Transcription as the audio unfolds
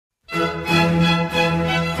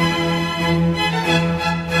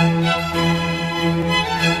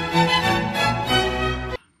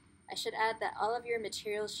add that all of your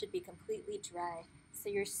materials should be completely dry. So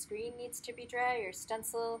your screen needs to be dry, your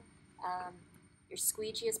stencil, your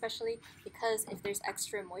squeegee especially, because if there's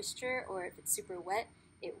extra moisture or if it's super wet,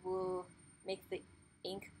 it will make the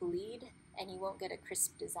ink bleed and you won't get a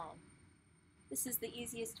crisp design. This is the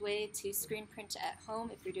easiest way to screen print at home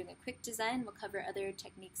if you're doing a quick design. We'll cover other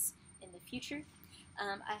techniques in the future.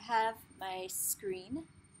 I have my screen.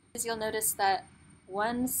 As you'll notice that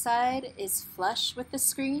one side is flush with the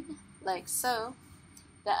screen, like so.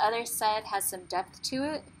 The other side has some depth to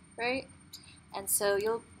it, right? And so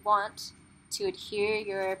you'll want to adhere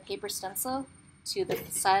your paper stencil to the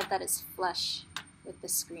side that is flush with the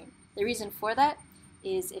screen. The reason for that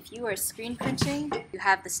is if you are screen printing, you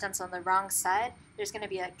have the stencil on the wrong side, there's going to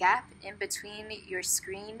be a gap in between your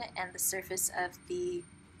screen and the surface of the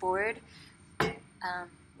board,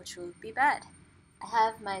 which will be bad. I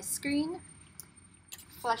have my screen,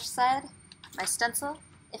 flush side, my stencil.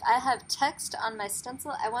 If I have text on my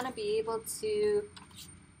stencil, I want to be able to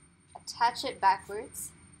attach it backwards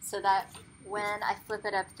so that when I flip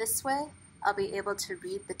it up this way, I'll be able to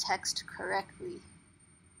read the text correctly.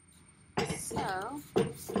 So,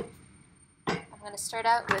 I'm going to start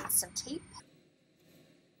out with some tape.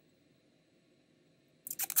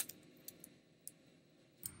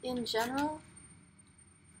 In general,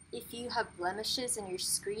 if you have blemishes in your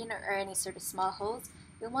screen or any sort of small holes,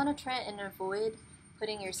 you'll want to try and avoid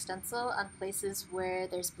putting your stencil on places where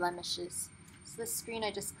there's blemishes. So this screen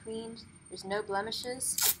I just cleaned, there's no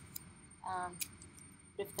blemishes.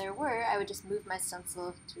 But if there were, I would just move my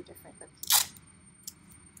stencil to a different location.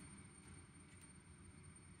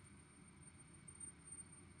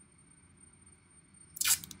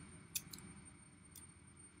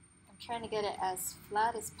 I'm trying to get it as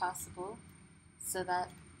flat as possible so that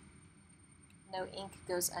no ink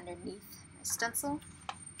goes underneath my stencil.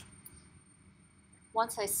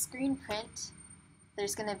 Once I screen print,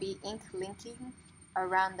 there's going to be ink linking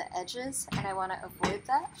around the edges, and I want to avoid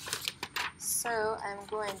that. So I'm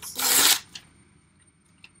going to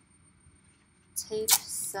tape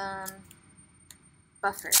some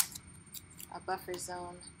buffer, a buffer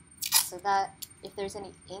zone, so that if there's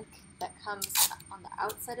any ink that comes on the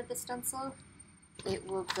outside of the stencil, it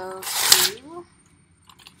will go through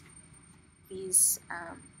these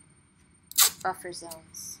buffer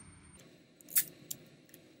zones.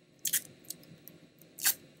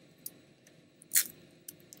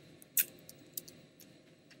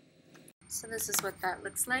 So this is what that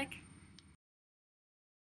looks like.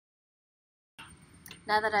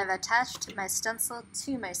 Now that I've attached my stencil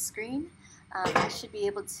to my screen, I should be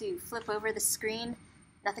able to flip over the screen.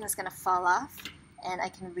 Nothing's going to fall off, and I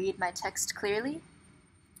can read my text clearly.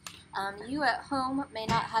 You at home may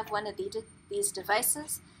not have one of these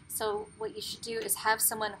devices, so what you should do is have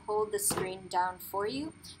someone hold the screen down for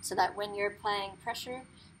you so that when you're applying pressure,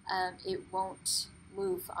 it won't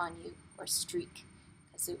move on you or streak.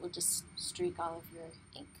 So it will just streak all of your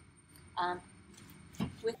ink.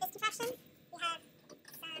 With this contraption, you have some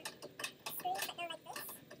screws that go like this.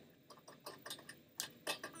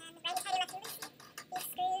 And right inside your left ear, these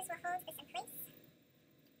screws will hold this in place.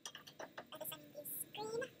 By this I mean the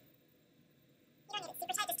screen. You don't need it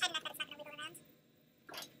super tight, just tight enough that it's not going to wiggle around.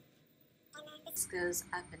 And then this goes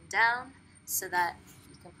up and down so that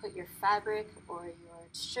you can put your fabric or your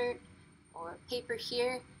shirt or paper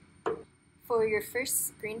here. For your first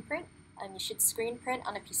screen print, you should screen print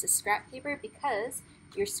on a piece of scrap paper because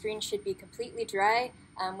your screen should be completely dry,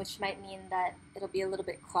 which might mean that it'll be a little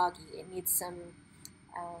bit cloggy. It needs some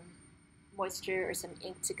moisture or some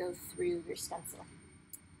ink to go through your stencil.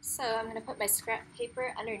 So I'm going to put my scrap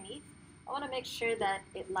paper underneath. I want to make sure that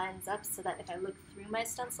it lines up so that if I look through my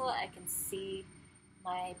stencil, I can see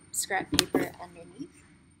my scrap paper underneath,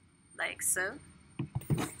 like so.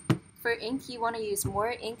 For ink, you want to use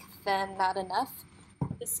more ink than not enough.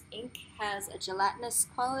 This ink has a gelatinous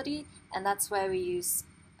quality, and that's why we use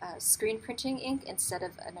screen printing ink instead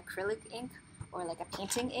of an acrylic ink or like a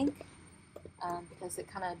painting ink, because it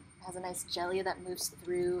kind of has a nice jelly that moves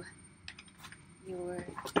through your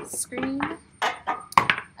screen.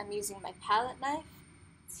 I'm using my palette knife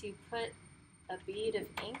to put a bead of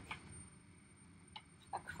ink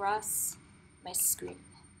across my screen.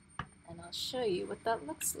 And I'll show you what that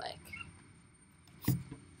looks like.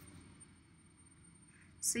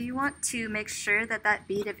 So you want to make sure that that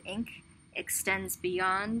bead of ink extends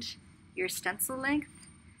beyond your stencil length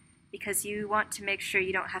because you want to make sure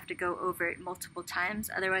you don't have to go over it multiple times,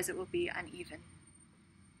 otherwise it will be uneven.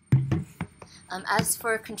 As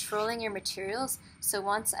for controlling your materials, so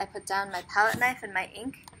once I put down my palette knife and my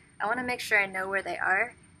ink, I want to make sure I know where they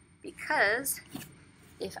are because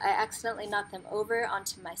if I accidentally knock them over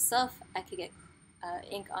onto myself, I could get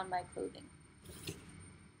ink on my clothing.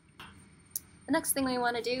 The next thing we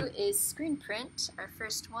want to do is screen print our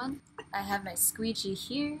first one. I have my squeegee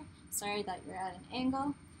here. Sorry that you're at an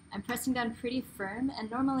angle. I'm pressing down pretty firm, and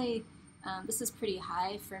normally this is pretty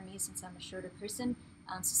high for me since I'm a shorter person,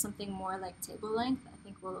 so something more like table length I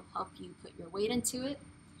think will help you put your weight into it.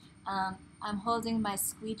 I'm holding my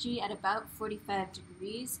squeegee at about 45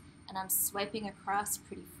 degrees, and I'm swiping across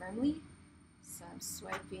pretty firmly. So I'm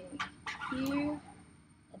swiping here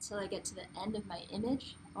until I get to the end of my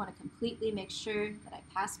image. I want to completely make sure that I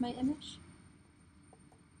pass my image.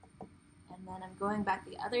 And then I'm going back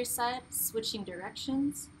the other side, switching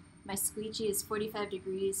directions. My squeegee is 45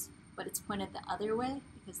 degrees, but it's pointed the other way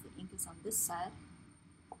because the ink is on this side.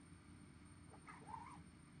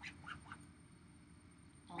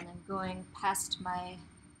 And I'm going past my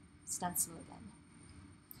stencil again.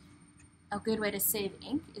 A good way to save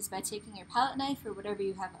ink is by taking your palette knife or whatever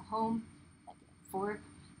you have at home, like a fork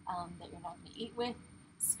that you're not going to eat with,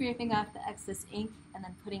 scraping off the excess ink and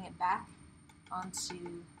then putting it back onto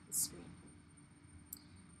the screen.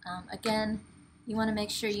 Again, you want to make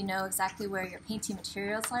sure you know exactly where your painting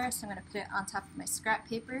materials are, so I'm going to put it on top of my scrap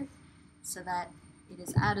paper so that it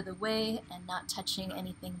is out of the way and not touching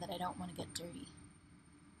anything that I don't want to get dirty.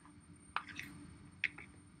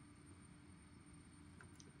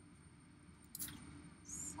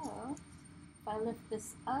 So, if I lift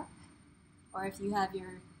this up, or if you have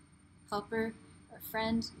your helper or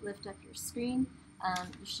friend lift up your screen,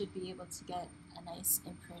 you should be able to get a nice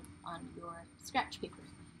imprint on your scratch paper.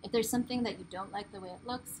 If there's something that you don't like the way it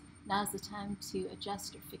looks, now's the time to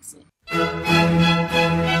adjust or fix it.